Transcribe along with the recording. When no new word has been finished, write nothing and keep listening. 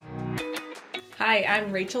Hi,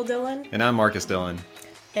 I'm Rachel Dillon. And I'm Marcus Dillon.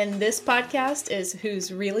 And this podcast is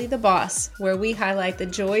Who's Really the Boss, where we highlight the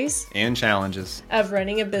joys and challenges of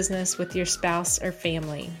running a business with your spouse or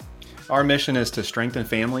family. Our mission is to strengthen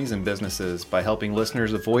families and businesses by helping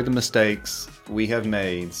listeners avoid the mistakes we have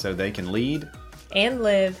made so they can lead and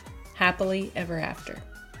live happily ever after.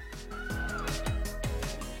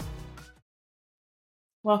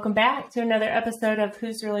 Welcome back to another episode of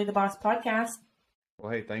Who's Really the Boss podcast.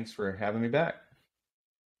 Well, hey, thanks for having me back.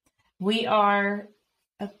 We are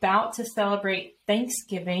about to celebrate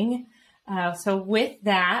Thanksgiving. So with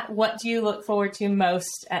that, what do you look forward to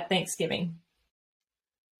most at Thanksgiving?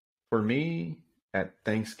 For me, at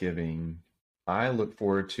Thanksgiving, I look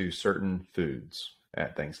forward to certain foods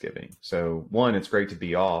at Thanksgiving. So one, it's great to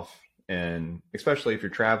be off, and especially if you're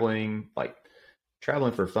traveling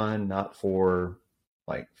for fun, not for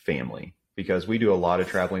family, because we do a lot of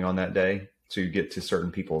traveling on that day to get to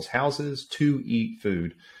certain people's houses to eat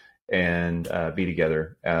food and be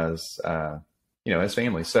together as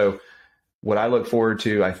family. So what I look forward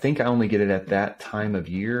to, I think I only get it at that time of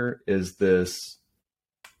year, is this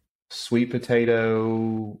sweet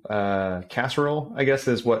potato casserole, I guess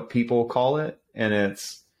is what people call it. And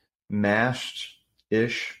it's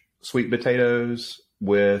mashed-ish sweet potatoes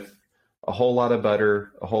with a whole lot of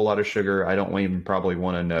butter, a whole lot of sugar. I don't even probably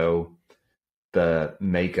want to know the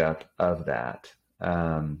makeup of that.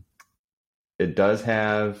 It does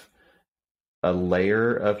have a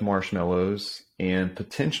layer of marshmallows and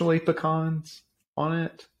potentially pecans on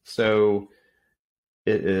it. So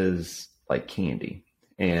it is like candy.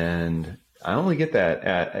 And I only get that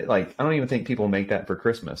at, I don't even think people make that for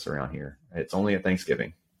Christmas around here. It's only at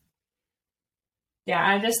Thanksgiving. Yeah,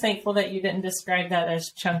 I'm just thankful that you didn't describe that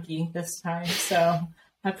as chunky this time. So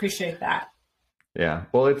I appreciate that. Yeah.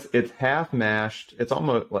 Well, it's half mashed. It's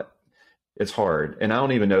almost like, it's hard. And I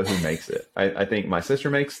don't even know who makes it. I think my sister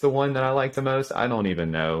makes the one that I like the most. I don't even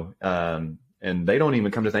know. And they don't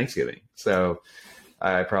even come to Thanksgiving. So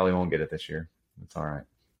I probably won't get it this year. It's all right.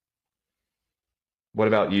 What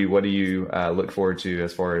about you? What do you look forward to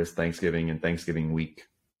as far as Thanksgiving and Thanksgiving week?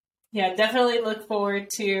 Yeah, definitely look forward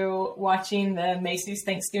to watching the Macy's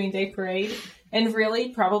Thanksgiving Day Parade. And really,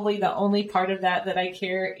 probably the only part of that I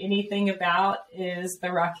care anything about is the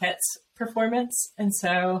Rockettes performance. And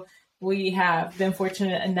so we have been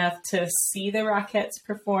fortunate enough to see the Rockettes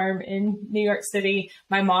perform in New York City.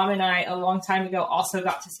 My mom and I, a long time ago, also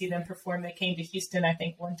got to see them perform. They came to Houston, I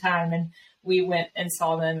think, one time, and we went and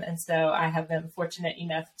saw them. And so I have been fortunate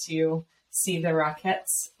enough to see the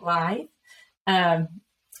Rockettes live.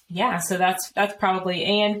 Yeah, so that's probably,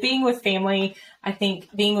 and being with family, I think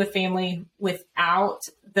being with family without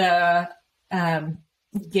the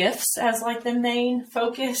gifts as like the main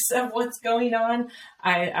focus of what's going on,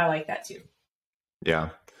 I like that too. Yeah.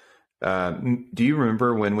 Do you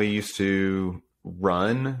remember when we used to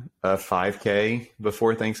run a 5K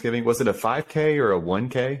before Thanksgiving? Was it a 5K or a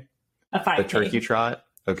 1K? A 5K. The turkey trot?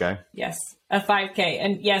 Okay. Yes, a 5K.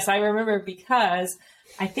 And yes, I remember because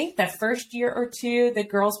I think the first year or two, the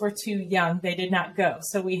girls were too young. They did not go.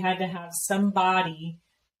 So we had to have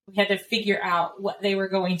we had to figure out what they were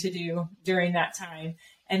going to do during that time.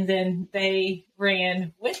 And then they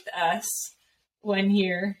ran with us 1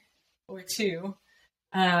 year or two.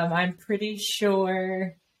 I'm pretty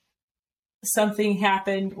sure something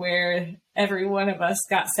happened where every one of us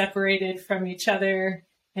got separated from each other,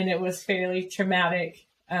 and it was fairly traumatic.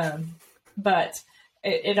 But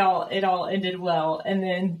it all ended well. And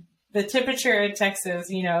then the temperature in Texas,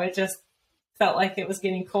 it just felt like it was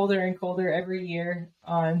getting colder and colder every year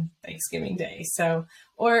on Thanksgiving Day.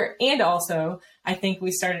 And also I think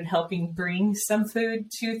we started helping bring some food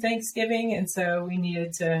to Thanksgiving. And so we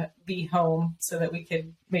needed to be home so that we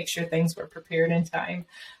could make sure things were prepared in time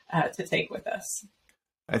to take with us.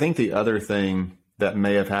 I think the other thing that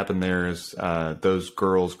may have happened there is those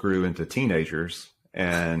girls grew into teenagers,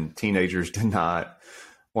 and teenagers did not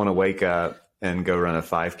want to wake up and go run a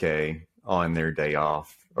 5K on their day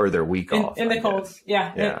off or their week off. In the cold.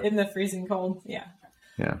 Yeah. In the freezing cold. Yeah.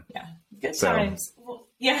 Yeah. Good times. Well,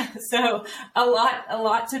 yeah. So a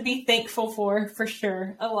lot to be thankful for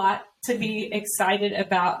sure. A lot to be excited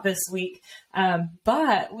about this week.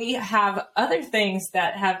 But we have other things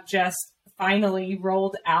that have just finally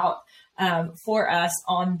rolled out for us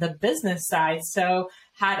on the business side. So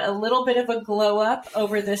had a little bit of a glow up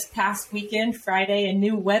over this past weekend. Friday, a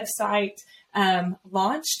new website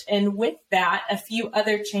launched. And with that, a few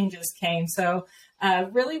other changes came. So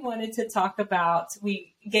really wanted to talk about,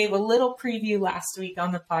 we gave a little preview last week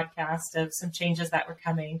on the podcast of some changes that were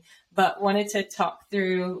coming, but wanted to talk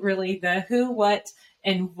through really the who, what,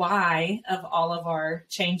 and why of all of our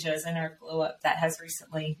changes and our glow up that has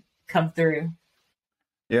recently come through.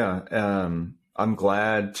 Yeah, I'm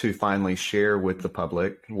glad to finally share with the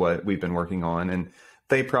public what we've been working on, and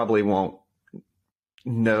they probably won't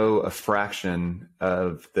know a fraction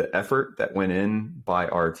of the effort that went in by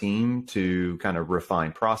our team to kind of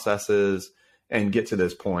refine processes and get to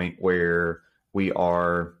this point where we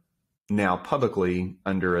are now publicly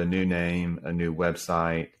under a new name, a new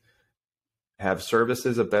website, have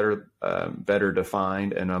services a better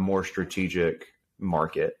defined and a more strategic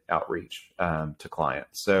market outreach to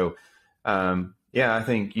clients. So, yeah, I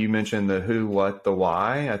think you mentioned the who, what, the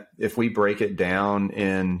why. If we break it down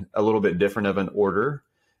in a little bit different of an order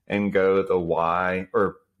and go the why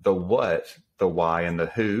or the what, the why, and the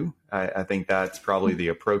who, I think that's probably the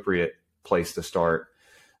appropriate place to start.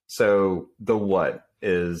 So the what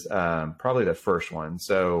is probably the first one.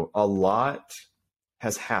 So a lot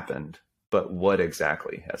has happened, but what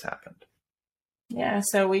exactly has happened? Yeah,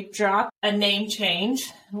 so we dropped a name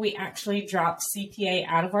change. We actually dropped CPA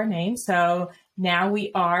out of our name. So now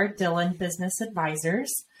we are Dillon Business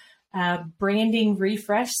Advisors. Branding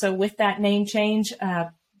refresh. So with that name change,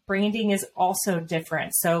 branding is also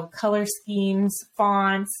different. So color schemes,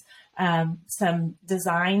 fonts, some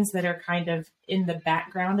designs that are kind of in the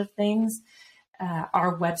background of things.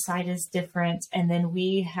 Our website is different. And then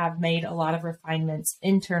we have made a lot of refinements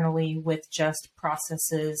internally with just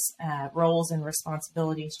processes, roles and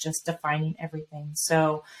responsibilities, just defining everything.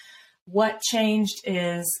 So what changed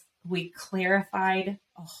is we clarified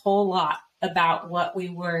a whole lot about what we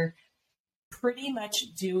were pretty much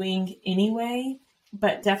doing anyway,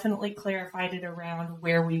 but definitely clarified it around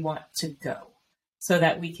where we want to go so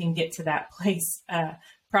that we can get to that place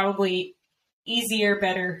probably easier,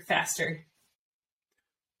 better, faster.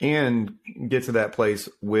 And get to that place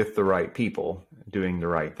with the right people doing the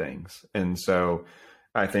right things. And so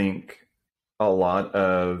I think a lot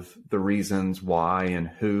of the reasons why and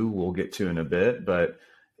who we'll get to in a bit, but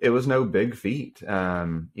it was no big feat.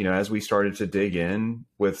 As we started to dig in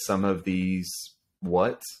with some of these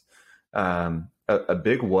what's, a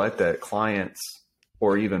big what that clients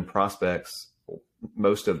or even prospects,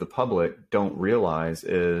 most of the public don't realize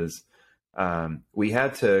is we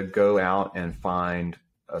had to go out and find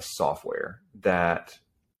a software that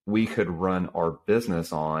we could run our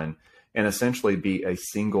business on and essentially be a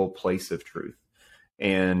single place of truth.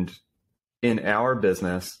 And in our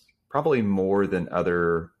business, probably more than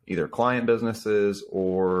other either client businesses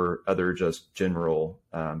or other just general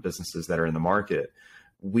businesses that are in the market,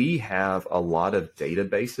 we have a lot of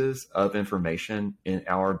databases of information in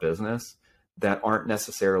our business that aren't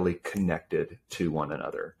necessarily connected to one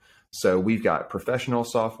another. So we've got professional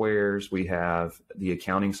softwares. We have the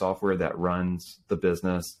accounting software that runs the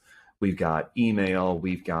business. We've got email.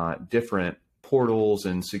 We've got different portals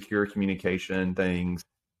and secure communication things.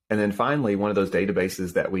 And then finally, one of those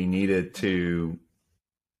databases that we needed to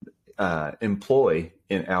employ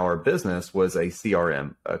in our business was a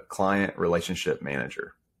CRM, a client relationship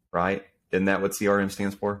manager, right? Isn't that what CRM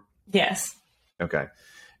stands for? Yes. Okay.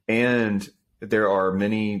 And there are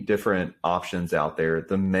many different options out there.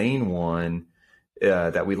 The main one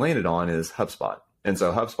that we landed on is HubSpot. And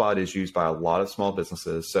so HubSpot is used by a lot of small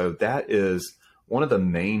businesses. So that is one of the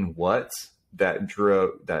main what's that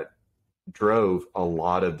drove a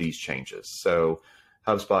lot of these changes. So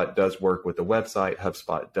HubSpot does work with the website.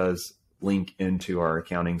 HubSpot does link into our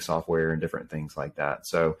accounting software and different things like that.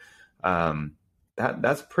 So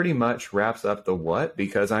that's pretty much wraps up the what,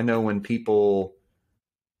 because I know when people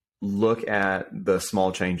look at the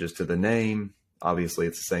small changes to the name, obviously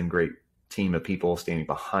it's the same great team of people standing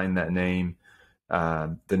behind that name.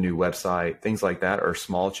 The new website, things like that are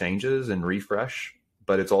small changes and refresh,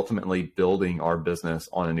 but it's ultimately building our business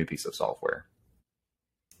on a new piece of software.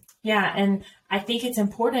 Yeah, and I think it's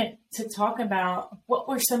important to talk about what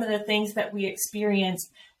were some of the things that we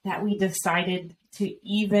experienced that we decided to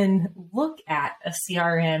even look at a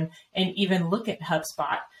CRM and even look at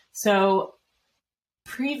HubSpot. So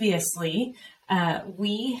previously,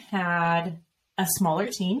 we had a smaller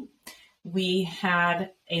team. We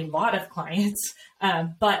had a lot of clients,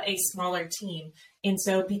 but a smaller team. And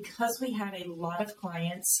so because we had a lot of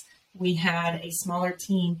clients, we had a smaller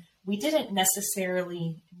team, we didn't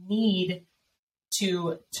necessarily need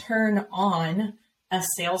to turn on a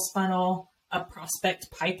sales funnel, a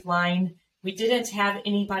prospect pipeline. We didn't have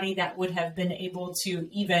anybody that would have been able to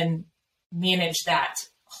even manage that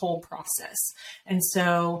whole process. And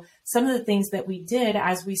so some of the things that we did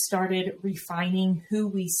as we started refining who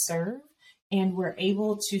we serve, and we're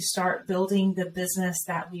able to start building the business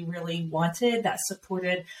that we really wanted, that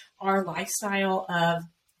supported our lifestyle of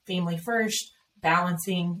family first,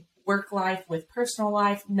 balancing work life with personal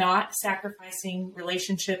life, not sacrificing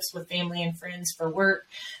relationships with family and friends for work.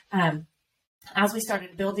 As we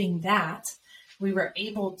started building that, we were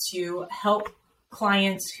able to help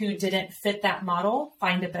clients who didn't fit that model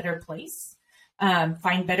find a better place,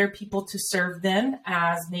 find better people to serve them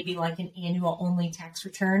as maybe like an annual only tax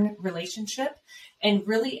return relationship, and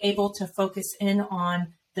really able to focus in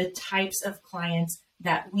on the types of clients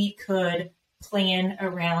that we could plan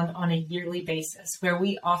around on a yearly basis, where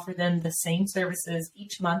we offer them the same services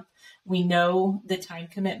each month. We know the time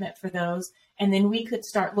commitment for those, and then we could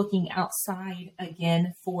start looking outside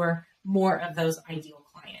again for more of those ideal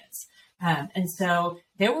clients. And so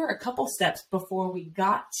there were a couple steps before we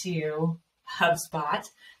got to HubSpot,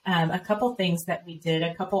 a couple things that we did,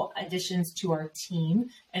 a couple additions to our team,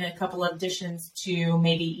 and a couple of additions to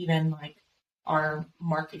maybe even like our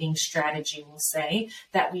marketing strategy, we'll say,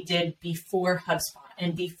 that we did before HubSpot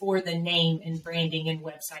and before the name and branding and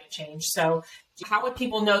website change. So how would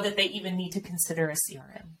people know that they even need to consider a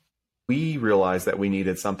CRM? We realized that we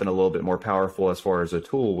needed something a little bit more powerful as far as a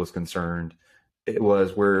tool was concerned. It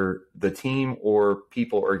was where the team or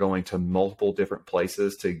people are going to multiple different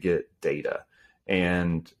places to get data.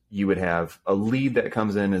 And you would have a lead that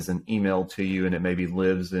comes in as an email to you, and it maybe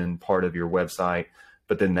lives in part of your website,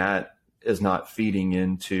 but then that is not feeding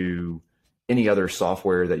into any other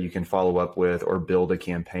software that you can follow up with or build a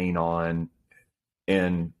campaign on.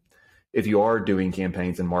 And if you are doing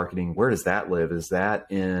campaigns and marketing, where does that live? Is that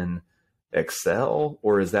in Excel,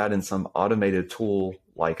 or is that in some automated tool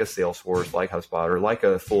like a Salesforce, like HubSpot, or like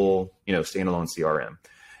a full, standalone CRM?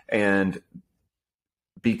 And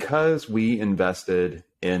because we invested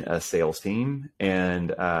in a sales team,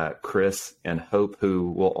 and Chris and Hope,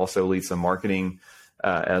 who will also lead some marketing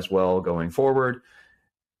as well going forward,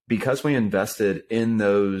 because we invested in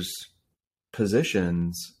those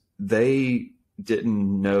positions, they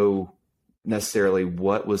didn't know necessarily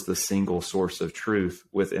what was the single source of truth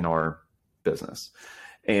within our business.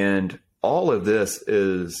 And all of this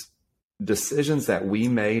is decisions that we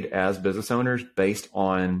made as business owners based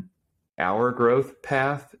on our growth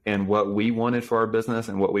path and what we wanted for our business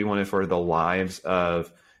and what we wanted for the lives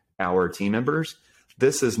of our team members.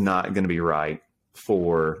 This is not going to be right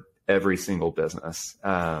for every single business.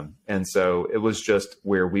 And so it was just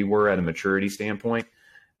where we were at a maturity standpoint.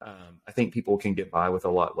 I think people can get by with a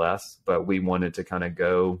lot less, but we wanted to kind of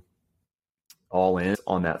go all in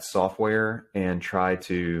on that software and try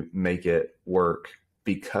to make it work,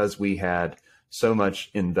 because we had so much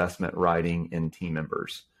investment riding in team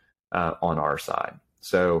members on our side.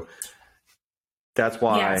 So that's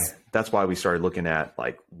why we started looking at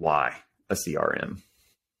why a CRM.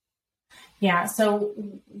 Yeah. So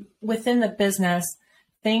within the business,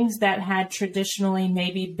 things that had traditionally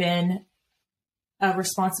maybe been a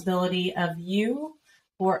responsibility of you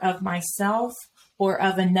or of myself or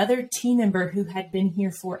of another team member who had been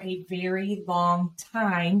here for a very long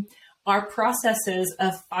time, our processes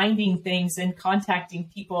of finding things and contacting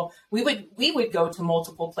people, we would go to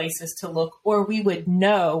multiple places to look, or we would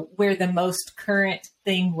know where the most current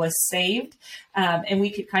thing was saved. And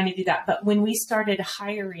we could kind of do that. But when we started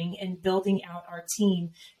hiring and building out our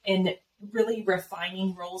team and really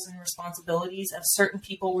refining roles and responsibilities of certain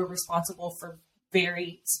people were responsible for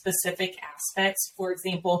very specific aspects. For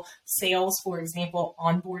example, sales, for example,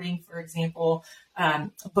 onboarding, for example,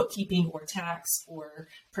 bookkeeping or tax or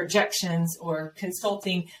projections or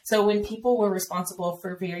consulting. So when people were responsible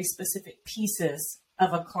for very specific pieces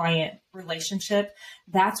of a client relationship,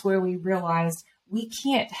 that's where we realized we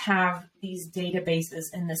can't have these databases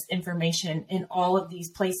and this information in all of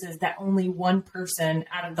these places that only one person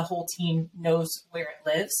out of the whole team knows where it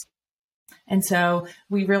lives. And so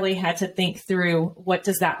we really had to think through, what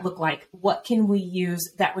does that look like? What can we use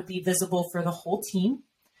that would be visible for the whole team?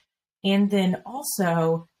 And then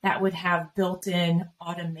also that would have built-in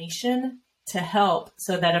automation to help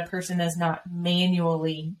so that a person is not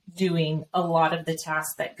manually doing a lot of the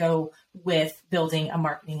tasks that go with building a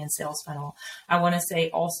marketing and sales funnel. I want to say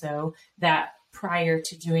also that prior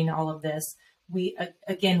to doing all of this, we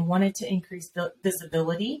again wanted to increase the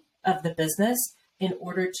visibility of the business in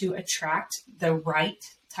order to attract the right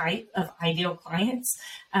type of ideal clients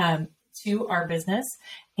to our business.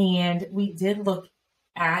 And we did look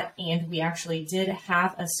at, and we actually did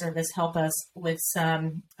have a service help us with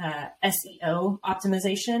some SEO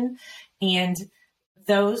optimization. And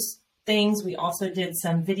those things, we also did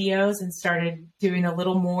some videos and started doing a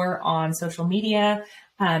little more on social media.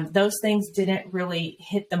 Those things didn't really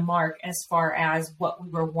hit the mark as far as what we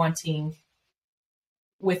were wanting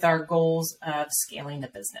with our goals of scaling the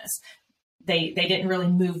business. they didn't really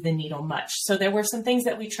move the needle much. So there were some things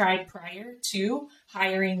that we tried prior to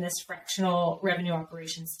hiring this fractional revenue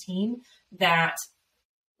operations team that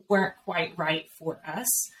weren't quite right for us.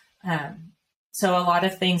 So a lot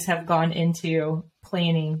of things have gone into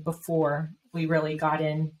planning before we really got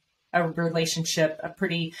in a relationship, a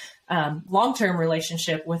pretty long-term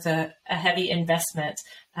relationship with a heavy investment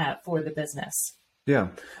for the business. Yeah,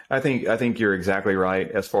 I think you're exactly right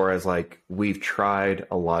as far as like we've tried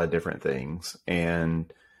a lot of different things,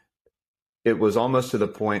 and it was almost to the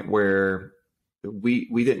point where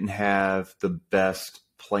we didn't have the best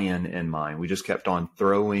plan in mind. We just kept on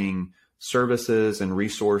throwing services and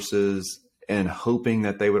resources and hoping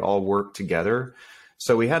that they would all work together.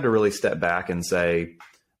 So we had to really step back and say,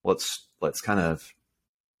 let's kind of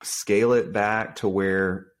scale it back to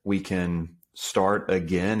where we can start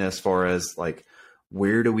again as far as like,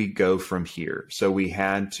 where do we go from here? So we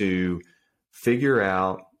had to figure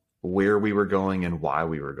out where we were going and why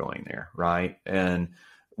we were going there, right? And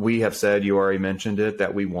we have said, you already mentioned it,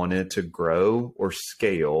 that we wanted to grow or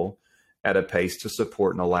scale at a pace to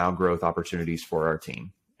support and allow growth opportunities for our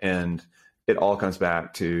team. And it all comes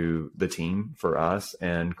back to the team for us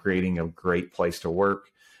and creating a great place to work.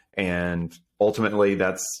 And ultimately,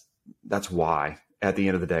 that's why. At the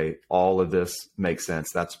end of the day, all of this makes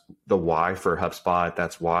sense. That's the why for HubSpot.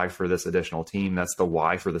 That's why for this additional team. That's the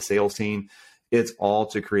why for the sales team. It's all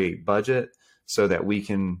to create budget so that we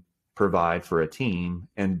can provide for a team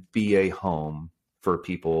and be a home for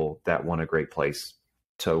people that want a great place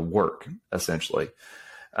to work, essentially.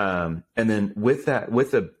 And then with that,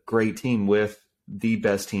 with a great team, with the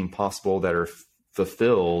best team possible that are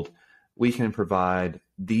fulfilled, we can provide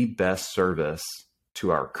the best service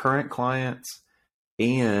to our current clients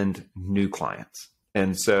and new clients.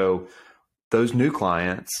 And so those new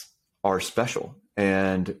clients are special,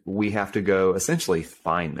 and we have to go essentially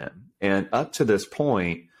find them. And up to this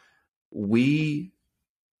point, we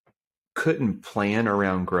couldn't plan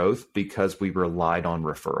around growth because we relied on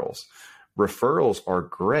referrals. Referrals are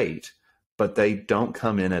great, but they don't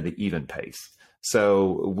come in at an even pace.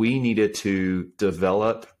 So we needed to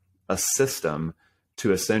develop a system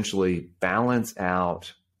to essentially balance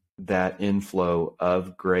out that inflow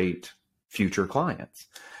of great future clients.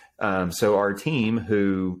 So our team,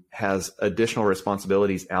 who has additional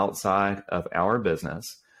responsibilities outside of our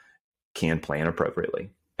business, can plan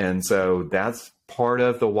appropriately. And so that's part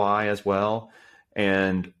of the why as well.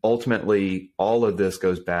 And ultimately, all of this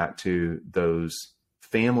goes back to those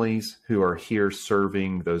families who are here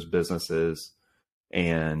serving those businesses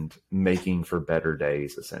and making for better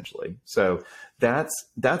days, essentially. So that's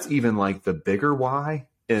even like the bigger why,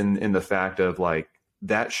 in the fact of like,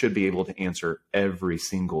 that should be able to answer every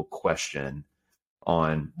single question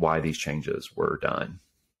on why these changes were done.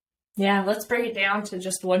 Yeah, let's break it down to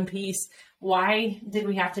just one piece. Why did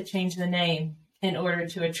we have to change the name in order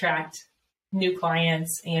to attract new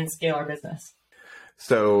clients and scale our business?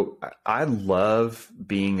 So I love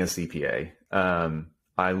being a CPA.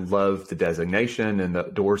 I love the designation and the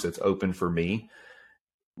doors it's opened for me.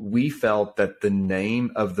 We felt that the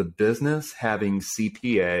name of the business, having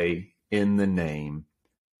CPA in the name,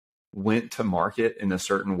 went to market in a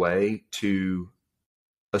certain way to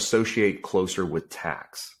associate closer with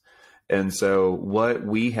tax. And so what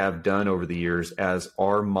we have done over the years, as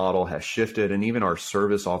our model has shifted and even our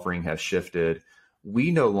service offering has shifted,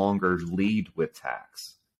 we no longer lead with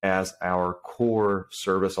tax as our core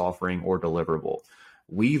service offering or deliverable.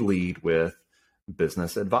 We lead with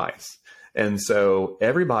business advice. And so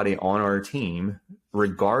everybody on our team,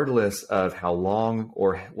 regardless of how long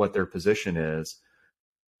or what their position is,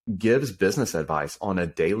 gives business advice on a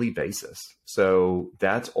daily basis. So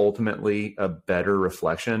that's ultimately a better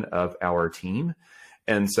reflection of our team.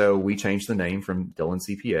 And so we changed the name from Dillon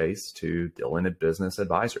CPAs to Dillon Business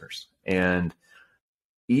Advisors. And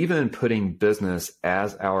even putting business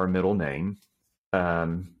as our middle name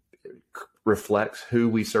reflects who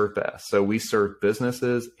we serve best. So we serve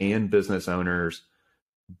businesses and business owners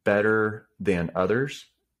better than others.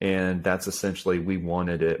 And that's essentially, we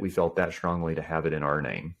wanted it. We felt that strongly to have it in our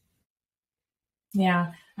name.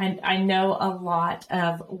 Yeah. I know a lot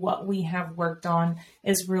of what we have worked on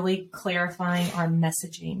is really clarifying our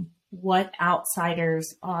messaging, what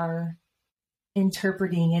outsiders are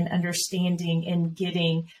interpreting and understanding and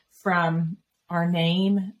getting from our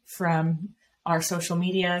name, from our social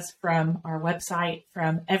medias, from our website,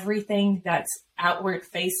 from everything that's outward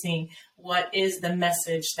facing. What is the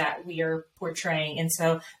message that we are portraying? And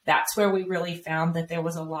so that's where we really found that there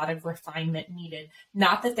was a lot of refinement needed.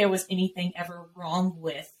 Not that there was anything ever wrong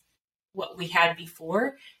with what we had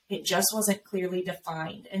before. It just wasn't clearly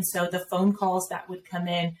defined. And so the phone calls that would come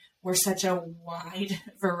in we're such a wide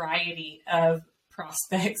variety of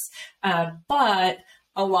prospects, but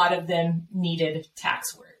a lot of them needed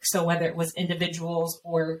tax work. So whether it was individuals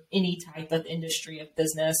or any type of industry of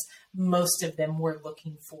business, most of them were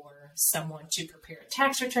looking for someone to prepare a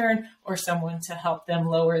tax return or someone to help them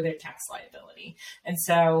lower their tax liability. And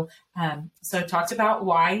so, so talked about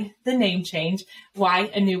why the name change,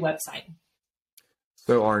 why a new website.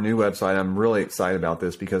 So our new website, I'm really excited about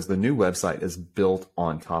this because the new website is built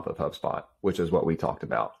on top of HubSpot, which is what we talked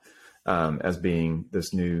about as being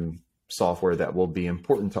this new software that will be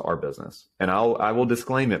important to our business. And I will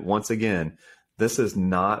disclaim it once again, this is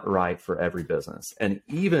not right for every business. And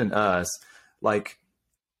even us, like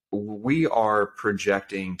we are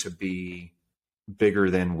projecting to be bigger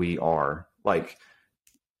than we are. Like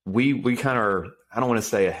we kind of are, I don't want to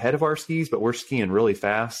say ahead of our skis, but we're skiing really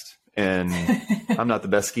fast and I'm not the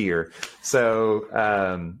best skier.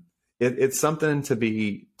 So it's something to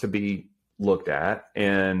be looked at.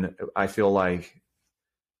 And I feel like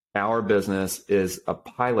our business is a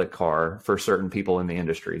pilot car for certain people in the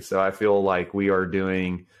industry. So I feel like we are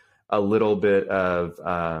doing a little bit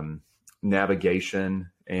of navigation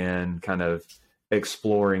and kind of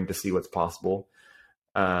exploring to see what's possible.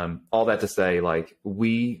 All that to say, like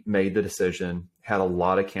we made the decision, had a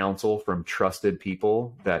lot of counsel from trusted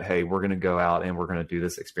people that, hey, we're going to go out and we're going to do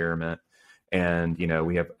this experiment. And, you know,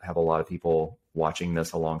 we have a lot of people watching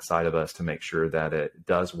this alongside of us to make sure that it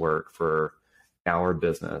does work for our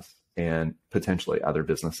business and potentially other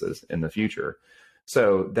businesses in the future.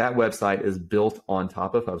 So that website is built on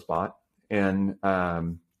top of HubSpot. And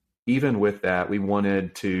even with that, we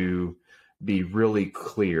wanted to be really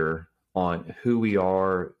clear on who we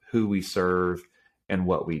are, who we serve, and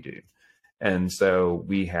what we do. And so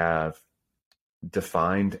we have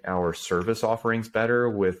defined our service offerings better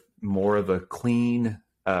with more of a clean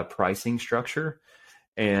pricing structure.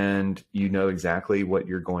 And you know exactly what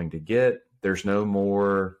you're going to get. There's no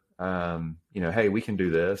more, hey, we can do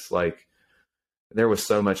this. Like there was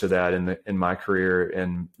so much of that in my career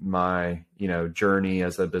and my, journey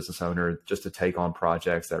as a business owner, just to take on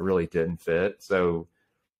projects that really didn't fit. So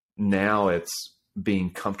now it's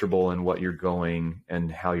being comfortable in what you're going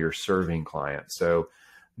and how you're serving clients. So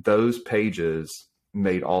those pages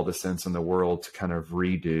made all the sense in the world to kind of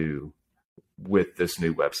redo with this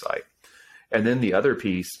new website. And then the other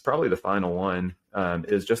piece, probably the final one,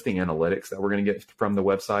 is just the analytics that we're going to get from the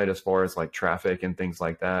website as far as like traffic and things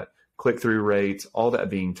like that, click-through rates, all that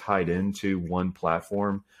being tied into one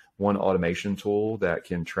platform, one automation tool that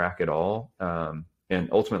can track it all, and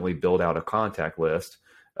ultimately build out a contact list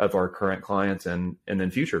of our current clients and then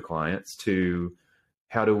future clients to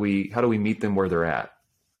how do we meet them where they're at.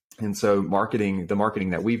 And so the marketing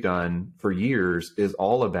that we've done for years is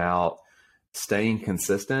all about staying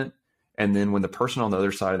consistent. And then when the person on the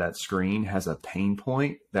other side of that screen has a pain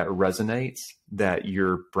point that resonates, that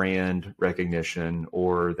your brand recognition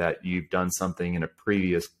or that you've done something in a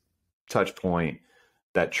previous touch point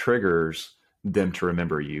that triggers them to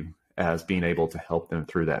remember you as being able to help them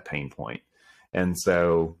through that pain point. And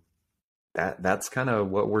so that's kind of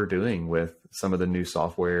what we're doing with some of the new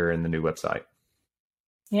software and the new website.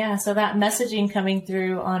 Yeah, so that messaging coming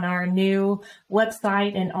through on our new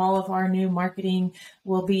website and all of our new marketing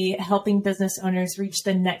will be helping business owners reach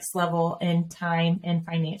the next level in time and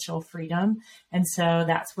financial freedom. And so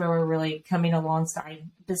that's where we're really coming alongside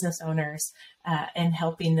business owners and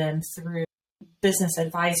helping them through business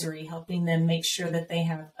advisory, helping them make sure that they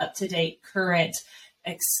have up-to-date, current,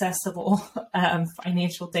 accessible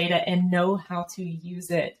financial data and know how to use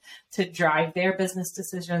it to drive their business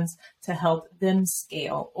decisions, to help them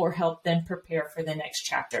scale or help them prepare for the next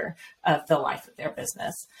chapter of the life of their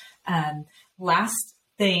business. Last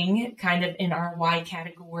thing, kind of in our why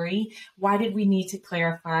category, why did we need to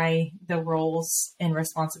clarify the roles and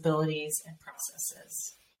responsibilities and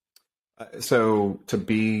processes? So to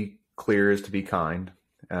be clear is to be kind,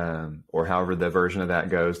 or however the version of that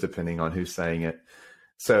goes, depending on who's saying it.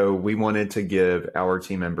 So we wanted to give our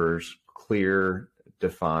team members clear,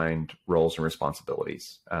 defined roles and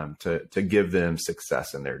responsibilities to give them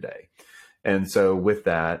success in their day. And so with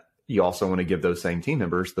that, you also want to give those same team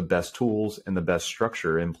members the best tools and the best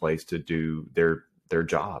structure in place to do their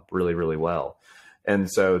job really, really well. And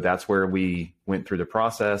so that's where we went through the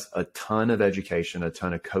process, a ton of education, a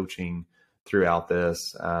ton of coaching throughout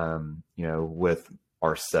this, with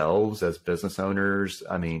ourselves as business owners.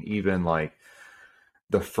 I mean, even like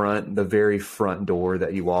the very front door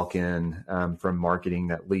that you walk in from marketing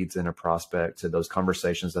that leads in a prospect to those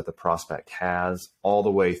conversations that the prospect has, all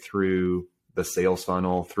the way through the sales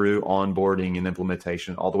funnel, through onboarding and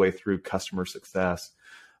implementation, all the way through customer success.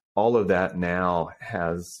 All of that now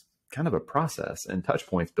has kind of a process and touch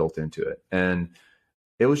points built into it. And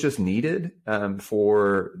it was just needed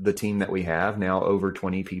for the team that we have now, over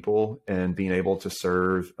 20 people, and being able to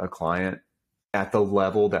serve a client at the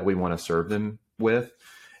level that we want to serve them with.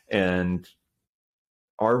 And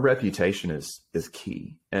our reputation is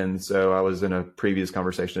key. And so I was in a previous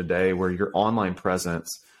conversation today where your online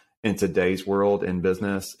presence in today's world in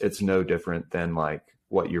business, it's no different than like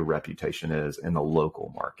what your reputation is in the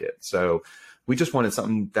local market. So we just wanted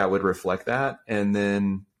something that would reflect that. And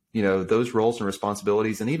then, those roles and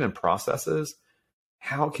responsibilities and even processes,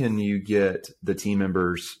 how can you get the team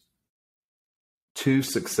members to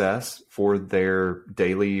success for their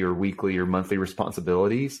daily or weekly or monthly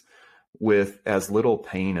responsibilities with as little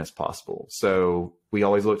pain as possible? So we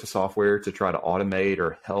always look to software to try to automate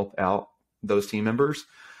or help out those team members.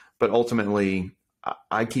 But ultimately,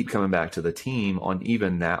 I keep coming back to the team on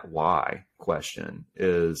even that why question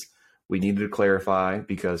is we needed to clarify,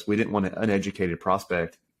 because we didn't want an uneducated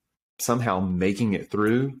prospect somehow making it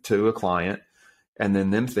through to a client and then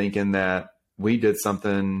them thinking that we did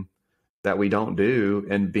something that we don't do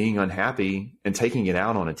and being unhappy and taking it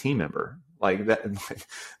out on a team member. Like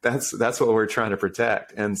that's what we're trying to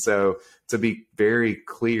protect. And so to be very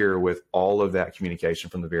clear with all of that communication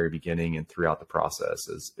from the very beginning and throughout the process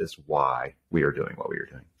is why we are doing what we are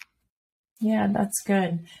doing. Yeah, that's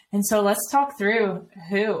good. And so let's talk through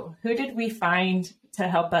who did we find to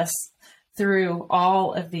help us through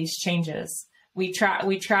all of these changes. We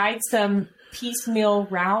tried some piecemeal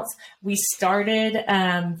routes. We started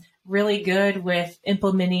really good with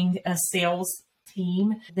implementing a sales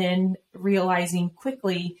team, then realizing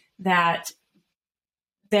quickly that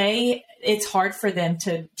it's hard for them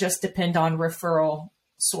to just depend on referral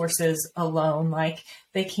sources alone. Like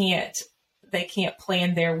they can't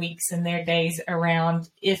plan their weeks and their days around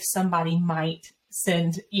if somebody might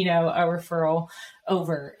send, a referral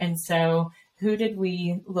over. And so who did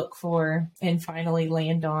we look for and finally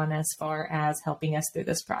land on as far as helping us through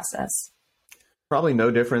this process? Probably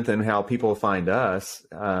no different than how people find us.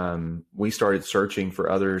 We started searching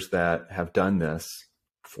for others that have done this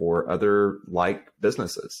for other like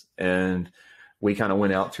businesses. And we kind of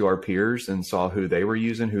went out to our peers and saw who they were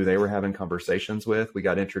using, who they were having conversations with. We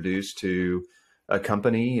got introduced to a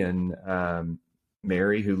company and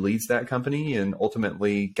Mary, who leads that company, and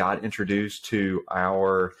ultimately got introduced to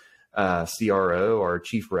our CRO, our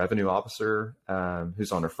Chief Revenue Officer,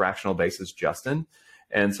 who's on a fractional basis, Justin.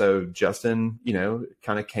 And so Justin,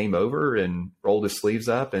 kind of came over and rolled his sleeves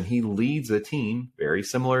up, and he leads a team very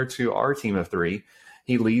similar to our team of three.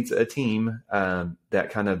 He leads a team that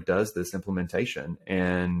kind of does this implementation.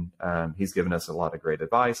 And he's given us a lot of great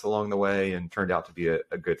advice along the way and turned out to be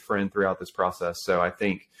a good friend throughout this process. So I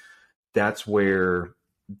think that's where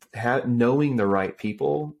knowing the right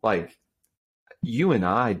people, like you and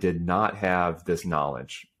I did not have this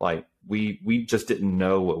knowledge. Like we just didn't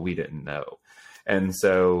know what we didn't know. And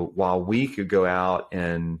so while we could go out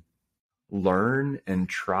and learn and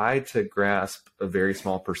try to grasp a very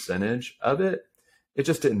small percentage of it, it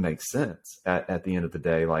just didn't make sense at the end of the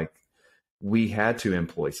day. Like we had to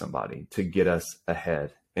employ somebody to get us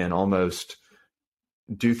ahead and almost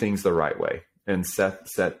do things the right way and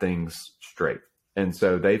set things straight. And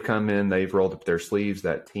so they've come in, they've rolled up their sleeves,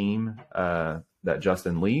 that team that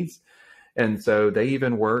Justin leads. And so they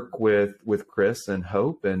even work with Chris and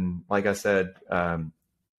Hope. And like I said,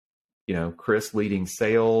 Chris leading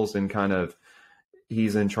sales and kind of,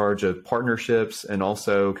 he's in charge of partnerships and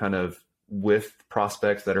also kind of with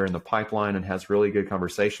prospects that are in the pipeline and has really good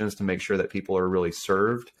conversations to make sure that people are really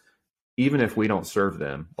served. Even if we don't serve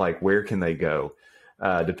them, like where can they go,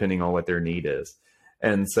 depending on what their need is.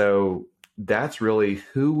 And so that's really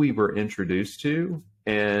who we were introduced to.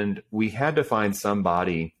 And we had to find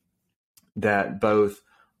somebody that both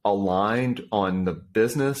aligned on the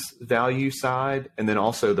business value side and then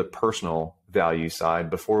also the personal value side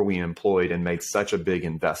before we employed and made such a big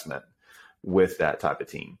investment with that type of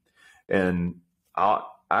team. And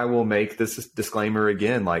I will make this disclaimer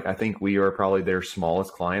again. Like, I think we are probably their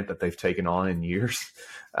smallest client that they've taken on in years.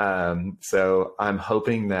 So I'm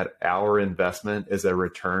hoping that our investment is a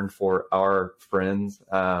return for our friends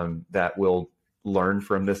that will learn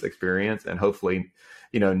from this experience and hopefully,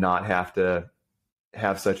 not have to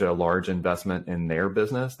have such a large investment in their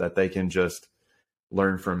business that they can just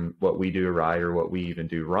learn from what we do right or what we even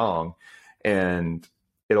do wrong. And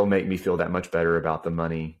it'll make me feel that much better about the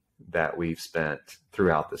money that we've spent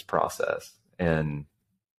throughout this process. And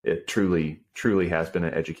it truly, truly has been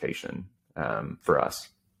an education for us.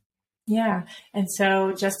 Yeah. And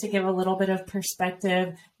so just to give a little bit of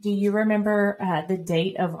perspective, do you remember the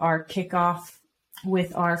date of our kickoff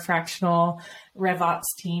with our fractional RevOps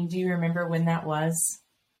team. Do you remember when that was?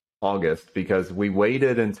 August, because we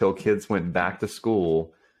waited until kids went back to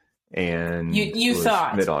school, and you it was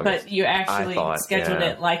thought, mid-August. but you actually scheduled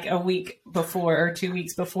it like a week before or 2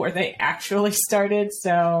 weeks before they actually started.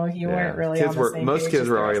 So you weren't really on the same most page kids as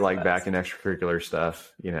were the already rest like of us. back in extracurricular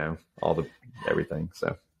stuff, everything.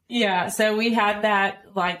 So Yeah, so we had that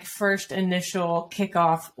like first initial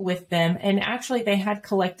kickoff with them. And actually, they had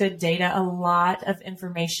collected data, a lot of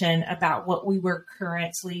information about what we were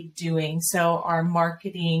currently doing. So our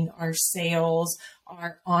marketing, our sales,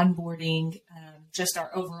 our onboarding, just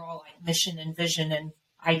our overall like mission and vision and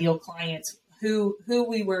ideal clients, who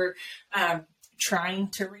we were trying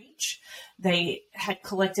to reach. They had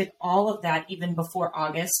collected all of that even before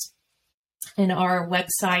August. And our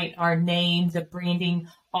website, our name, the branding,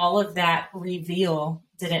 all of that reveal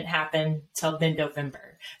didn't happen till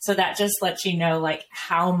mid-November. So that just lets you know like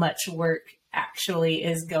how much work actually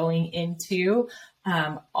is going into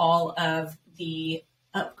all of the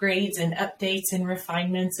upgrades and updates and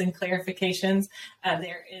refinements and clarifications.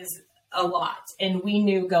 There is a lot. And we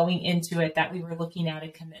knew going into it that we were looking at a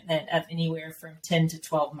commitment of anywhere from 10 to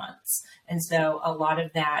 12 months. And so a lot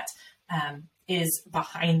of that is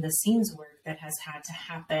behind the scenes work that has had to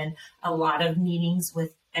happen. A lot of meetings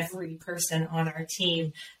with every person on our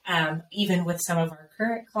team, even with some of our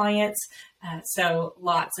current clients. So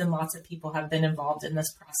lots and lots of people have been involved in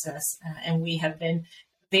this process. And we have been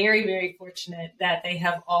very, very fortunate that they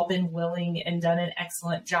have all been willing and done an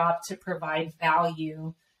excellent job to provide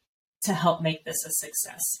value to help make this a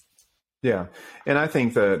success. Yeah. And I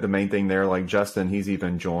think the main thing there, like Justin, he's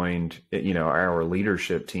even joined, our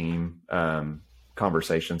leadership team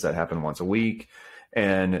conversations that happen once a week,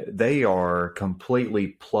 and they are completely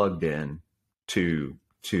plugged in to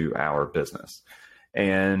our business.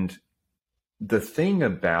 And the thing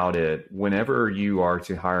about it, whenever you are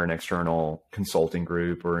to hire an external consulting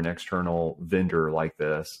group or an external vendor like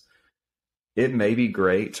this, it may be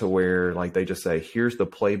great to where like they just say, here's the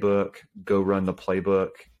playbook, go run the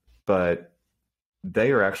playbook. But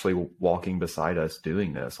they are actually walking beside us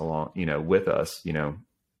doing this along, with us,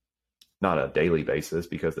 not a daily basis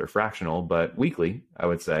because they're fractional, but weekly, I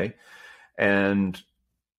would say. And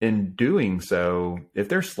in doing so, if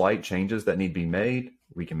there's slight changes that need to be made,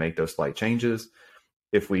 we can make those slight changes.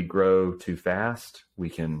 If we grow too fast, we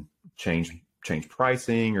can change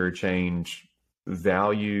pricing or change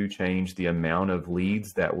value, change the amount of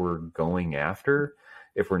leads that we're going after.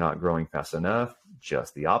 If we're not growing fast enough,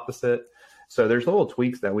 just the opposite. So there's little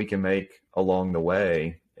tweaks that we can make along the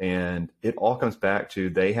way. And it all comes back to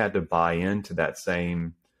they had to buy into that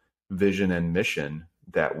same vision and mission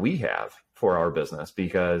that we have for our business.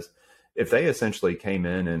 Because if they essentially came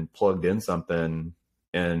in and plugged in something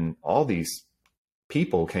and all these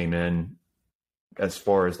people came in as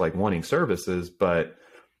far as like wanting services, but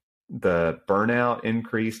the burnout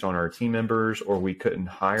increased on our team members or we couldn't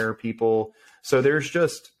hire people. So there's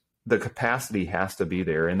just the capacity has to be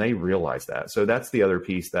there, and they realize that. So that's the other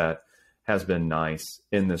piece that has been nice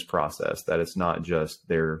in this process, that it's not just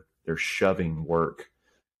they're shoving work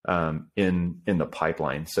in the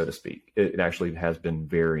pipeline, so to speak. It actually has been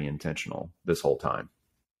very intentional this whole time.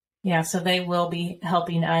 Yeah, so they will be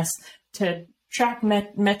helping us to track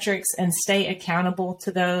metrics and stay accountable to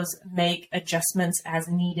those, make adjustments as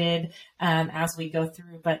needed as we go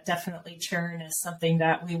through. But definitely churn is something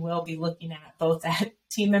that we will be looking at, both at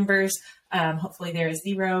team members. Hopefully there is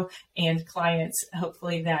zero, and clients,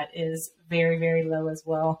 hopefully that is very, very low as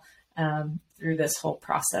well through this whole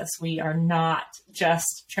process. We are not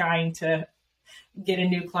just trying to get a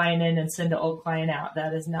new client in and send an old client out.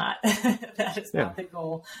 That is not not the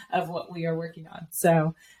goal of what we are working on.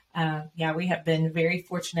 So we have been very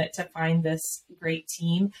fortunate to find this great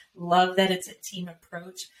team. Love that it's a team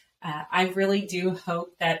approach. I really do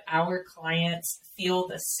hope that our clients feel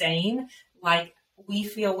the same, like we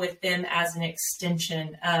feel with them as an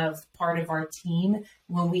extension of part of our team.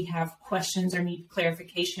 When we have questions or need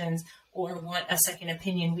clarifications or want a second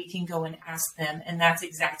opinion, we can go and ask them. And that's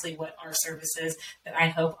exactly what our service is, that I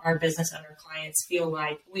hope our business owner clients feel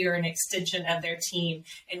like we are an extension of their team.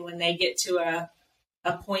 And when they get to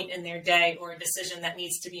a point in their day or a decision that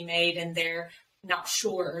needs to be made and they're not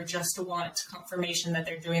sure or just want confirmation that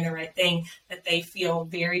they're doing the right thing, that they feel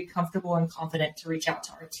very comfortable and confident to reach out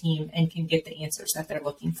to our team and can get the answers that they're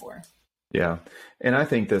looking for. Yeah. And I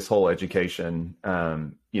think this whole education,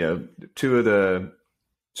 two of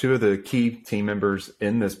the key team members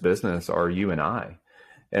in this business are you and I.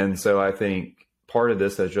 And so I think part of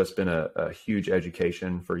this has just been a huge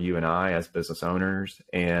education for you and I as business owners.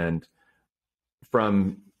 And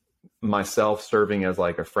from myself serving as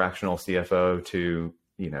like a fractional CFO to,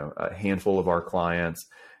 a handful of our clients,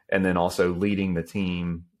 and then also leading the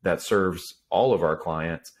team that serves all of our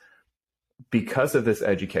clients. Because of this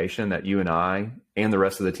education that you and I and the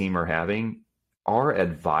rest of the team are having, our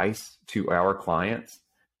advice to our clients,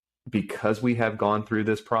 because we have gone through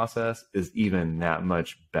this process, is even that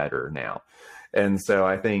much better now. And so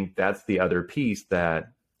I think that's the other piece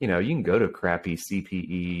that, you can go to crappy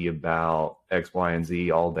CPE about X, Y, and Z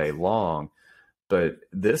all day long, but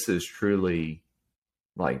this is truly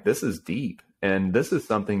this is deep. And this is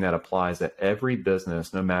something that applies at every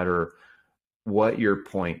business, no matter what your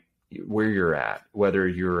point, where you're at, whether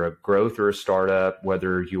you're a growth or a startup,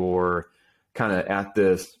 whether you're kind of at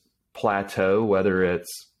this plateau, whether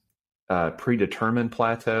it's a predetermined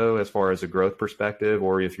plateau as far as a growth perspective,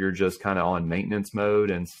 or if you're just kind of on maintenance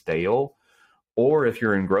mode and stale, or if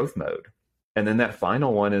you're in growth mode. And then that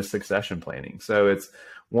final one is succession planning. So it's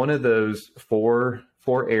one of those four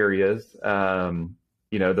areas.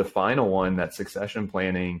 The final one, that succession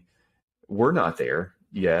planning, we're not there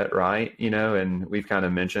yet, right? And we've kind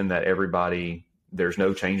of mentioned that there's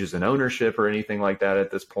no changes in ownership or anything like that at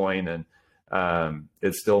this point. And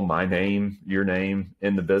it's still my name, your name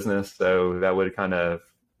in the business. So that would kind of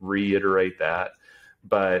reiterate that.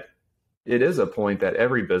 But it is a point that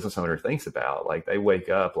every business owner thinks about. Like, they wake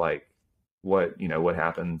up like, what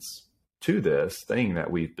happens to this thing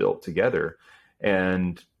that we've built together?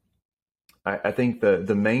 And I think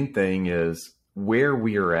the main thing is where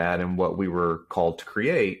we are at, and what we were called to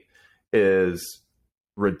create is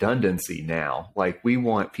redundancy now. Like, we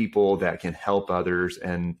want people that can help others,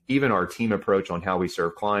 and even our team approach on how we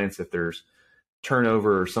serve clients. If there's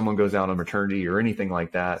turnover or someone goes out on maternity or anything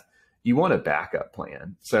like that, you want a backup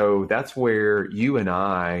plan. So that's where you and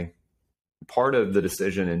I, part of the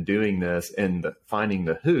decision in doing this and finding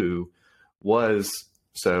the who was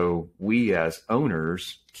so we as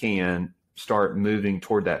owners can start moving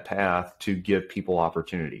toward that path to give people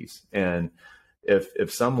opportunities. And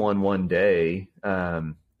if someone one day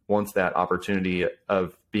wants that opportunity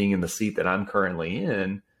of being in the seat that I'm currently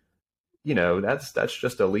in, that's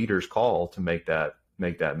just a leader's call to make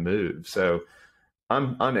that move. So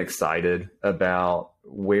I'm excited about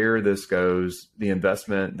where this goes, the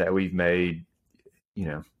investment that we've made.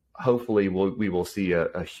 Hopefully we will see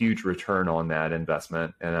a huge return on that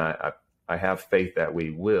investment. And I have faith that we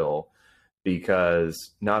will,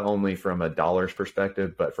 because not only from a dollars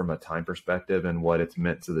perspective, but from a time perspective and what it's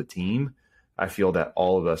meant to the team, I feel that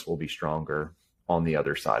all of us will be stronger on the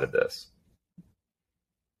other side of this.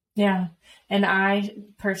 Yeah. And I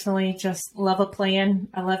personally just love a plan.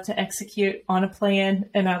 I love to execute on a plan.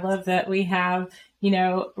 And I love that we have,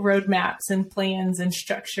 roadmaps and plans and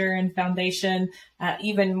structure and foundation,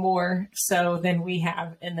 even more so than we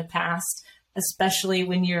have in the past, especially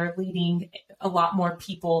when you're leading a lot more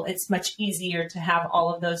people. It's much easier to have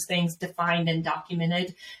all of those things defined and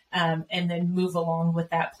documented, and then move along with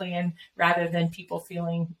that plan rather than people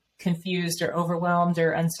feeling confused or overwhelmed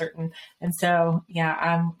or uncertain. And so, yeah,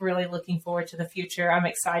 I'm really looking forward to the future. I'm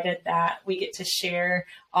excited that we get to share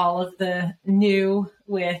all of the new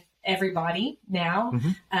with everybody now,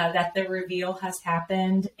 that the reveal has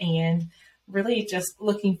happened, and really just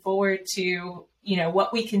looking forward to,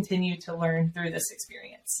 what we continue to learn through this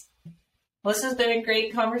experience. Well, this has been a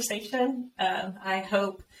great conversation. I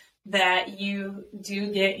hope that you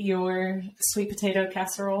do get your sweet potato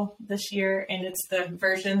casserole this year, and it's the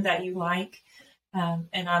version that you like.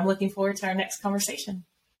 And I'm looking forward to our next conversation.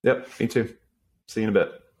 Yep, me too. See you in a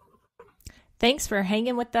bit. Thanks for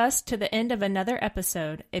hanging with us to the end of another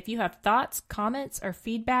episode. If you have thoughts, comments, or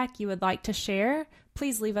feedback you would like to share,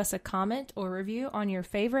 please leave us a comment or review on your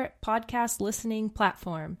favorite podcast listening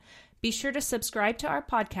platform. Be sure to subscribe to our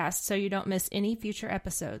podcast so you don't miss any future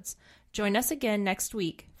episodes. Join us again next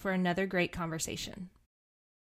week for another great conversation.